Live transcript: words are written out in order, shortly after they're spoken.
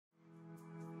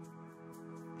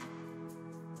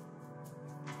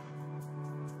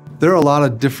There are a lot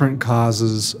of different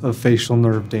causes of facial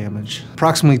nerve damage.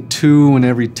 Approximately 2 in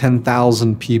every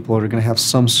 10,000 people are going to have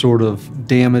some sort of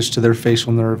damage to their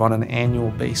facial nerve on an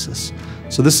annual basis.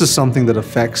 So this is something that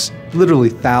affects literally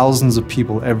thousands of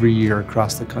people every year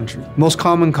across the country. Most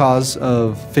common cause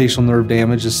of facial nerve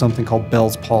damage is something called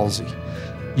Bell's palsy.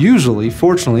 Usually,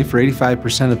 fortunately, for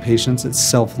 85% of patients, it's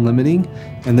self-limiting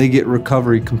and they get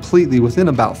recovery completely within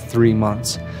about 3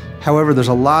 months. However, there's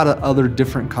a lot of other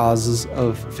different causes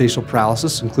of facial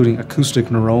paralysis, including acoustic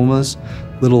neuromas,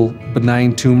 little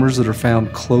benign tumors that are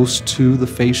found close to the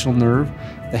facial nerve.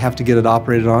 They have to get it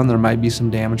operated on. There might be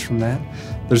some damage from that.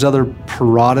 There's other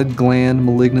parotid gland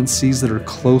malignancies that are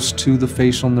close to the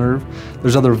facial nerve.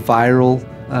 There's other viral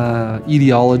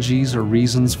etiologies or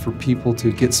reasons for people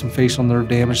to get some facial nerve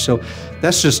damage. So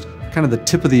that's just kind of the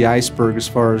tip of the iceberg as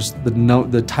far as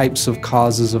the types of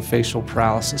causes of facial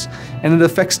paralysis. And it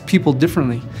affects people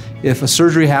differently. If a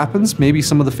surgery happens, maybe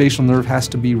some of the facial nerve has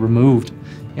to be removed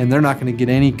and they're not going to get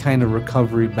any kind of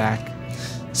recovery back.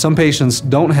 Some patients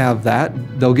don't have that.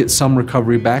 They'll get some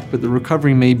recovery back, but the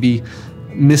recovery may be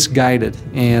misguided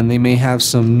and they may have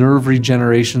some nerve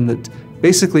regeneration that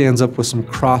basically ends up with some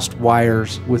crossed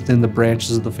wires within the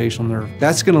branches of the facial nerve.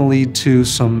 That's going to lead to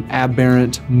some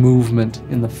aberrant movement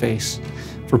in the face.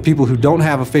 For people who don't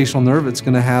have a facial nerve, it's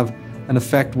going to have an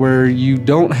effect where you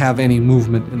don't have any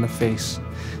movement in the face.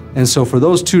 And so for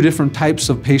those two different types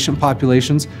of patient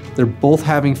populations, they're both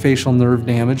having facial nerve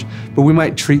damage, but we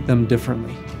might treat them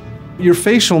differently. Your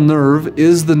facial nerve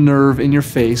is the nerve in your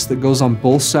face that goes on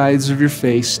both sides of your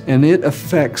face, and it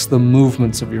affects the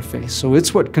movements of your face. So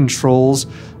it's what controls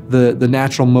the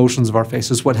natural motions of our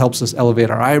face. It's what helps us elevate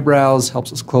our eyebrows,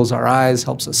 helps us close our eyes,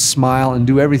 helps us smile and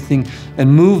do everything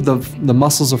and move the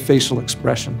muscles of facial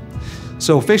expression.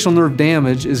 So facial nerve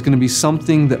damage is going to be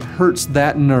something that hurts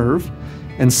that nerve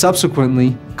and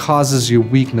subsequently causes you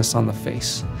weakness on the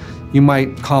face. You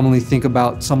might commonly think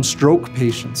about some stroke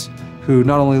patients who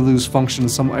not only lose function in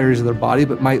some areas of their body,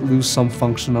 but might lose some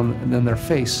function in their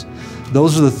face.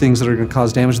 Those are the things that are going to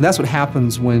cause damage, and that's what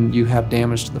happens when you have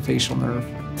damage to the facial nerve.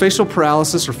 Facial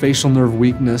paralysis or facial nerve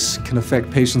weakness can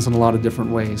affect patients in a lot of different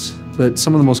ways, but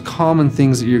some of the most common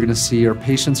things that you're going to see are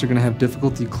patients are going to have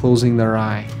difficulty closing their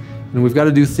eye. And we've got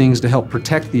to do things to help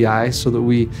protect the eye so that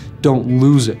we don't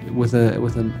lose it. With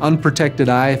an unprotected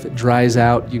eye, if it dries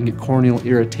out, you can get corneal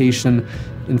irritation,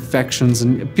 infections,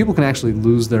 and people can actually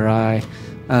lose their eye.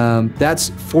 That's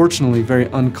fortunately very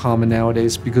uncommon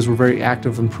nowadays because we're very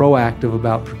active and proactive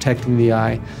about protecting the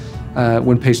eye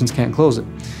when patients can't close it.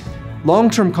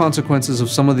 Long-term consequences of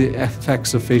some of the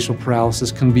effects of facial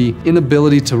paralysis can be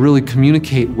inability to really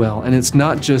communicate well, and it's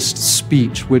not just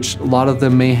speech, which a lot of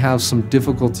them may have some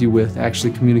difficulty with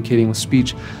actually communicating with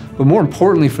speech, but more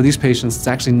importantly for these patients, it's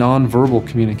actually nonverbal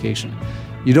communication.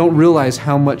 You don't realize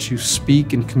how much you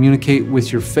speak and communicate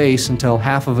with your face until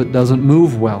half of it doesn't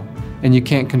move well and you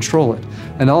can't control it.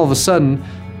 And all of a sudden,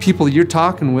 people you're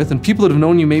talking with and people that have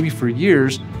known you maybe for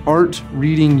years aren't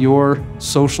reading your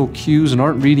social cues and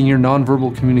aren't reading your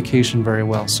nonverbal communication very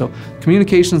well. So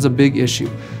communication is a big issue.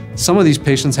 Some of these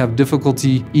patients have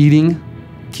difficulty eating,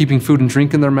 keeping food and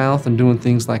drink in their mouth, and doing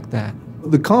things like that.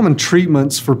 The common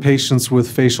treatments for patients with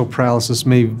facial paralysis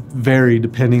may vary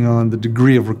depending on the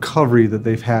degree of recovery that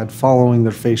they've had following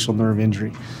their facial nerve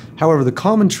injury. However, the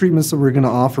common treatments that we're going to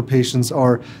offer patients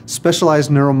are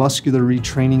specialized neuromuscular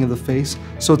retraining of the face.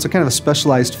 So it's a kind of a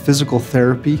specialized physical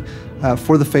therapy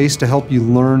for the face to help you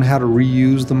learn how to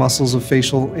reuse the muscles of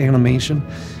facial animation.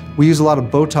 We use a lot of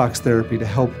Botox therapy to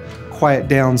help quiet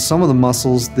down some of the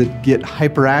muscles that get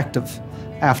hyperactive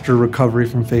after recovery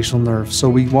from facial nerve. So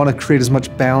we want to create as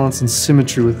much balance and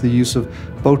symmetry with the use of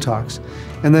Botox.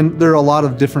 And then there are a lot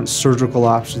of different surgical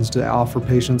options to offer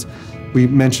patients. We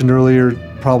mentioned earlier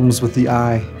problems with the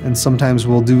eye, and sometimes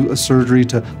we'll do a surgery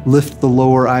to lift the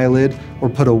lower eyelid or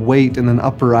put a weight in an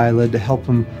upper eyelid to help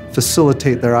them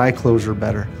facilitate their eye closure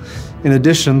better. In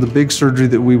addition, the big surgery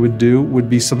that we would do would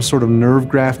be some sort of nerve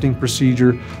grafting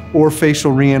procedure or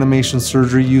facial reanimation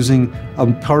surgery using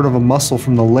a part of a muscle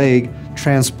from the leg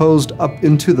transposed up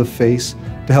into the face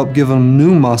to help give them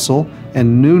new muscle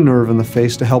and new nerve in the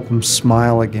face to help them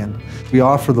smile again. We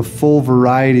offer the full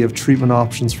variety of treatment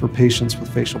options for patients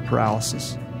with facial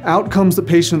paralysis. Outcomes that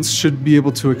patients should be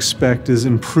able to expect is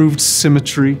improved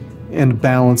symmetry and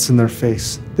balance in their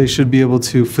face. They should be able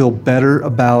to feel better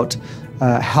about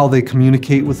how they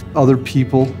communicate with other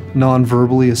people,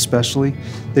 non-verbally especially.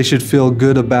 They should feel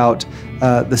good about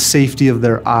the safety of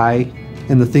their eye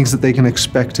and the things that they can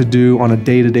expect to do on a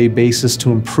day-to-day basis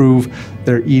to improve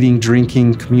their eating,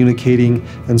 drinking, communicating,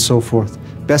 and so forth.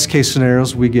 Best case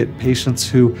scenarios, we get patients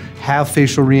who have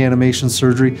facial reanimation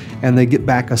surgery and they get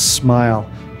back a smile.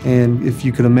 And if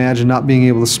you could imagine not being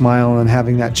able to smile and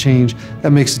having that change,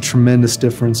 that makes a tremendous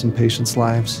difference in patients'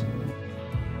 lives.